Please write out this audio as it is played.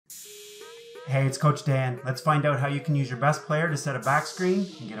Hey, it's Coach Dan. Let's find out how you can use your best player to set a back screen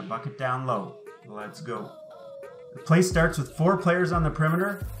and get a bucket down low. Let's go. The play starts with 4 players on the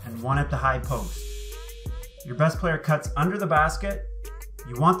perimeter and 1 at the high post. Your best player cuts under the basket.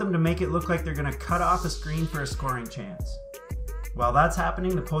 You want them to make it look like they're going to cut off a screen for a scoring chance. While that's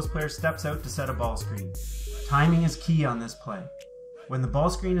happening, the post player steps out to set a ball screen. Timing is key on this play. When the ball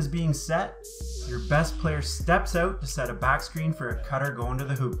screen is being set, your best player steps out to set a back screen for a cutter going to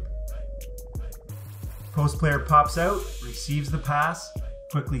the hoop. Post player pops out, receives the pass,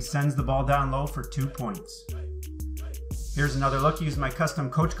 quickly sends the ball down low for 2 points. Here's another look using my custom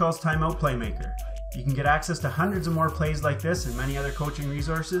Coach Calls Timeout Playmaker. You can get access to hundreds of more plays like this and many other coaching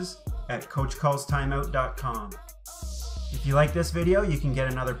resources at coachcallstimeout.com. If you like this video, you can get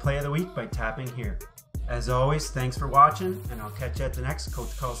another play of the week by tapping here. As always, thanks for watching, and I'll catch you at the next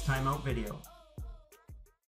Coach Calls Timeout video.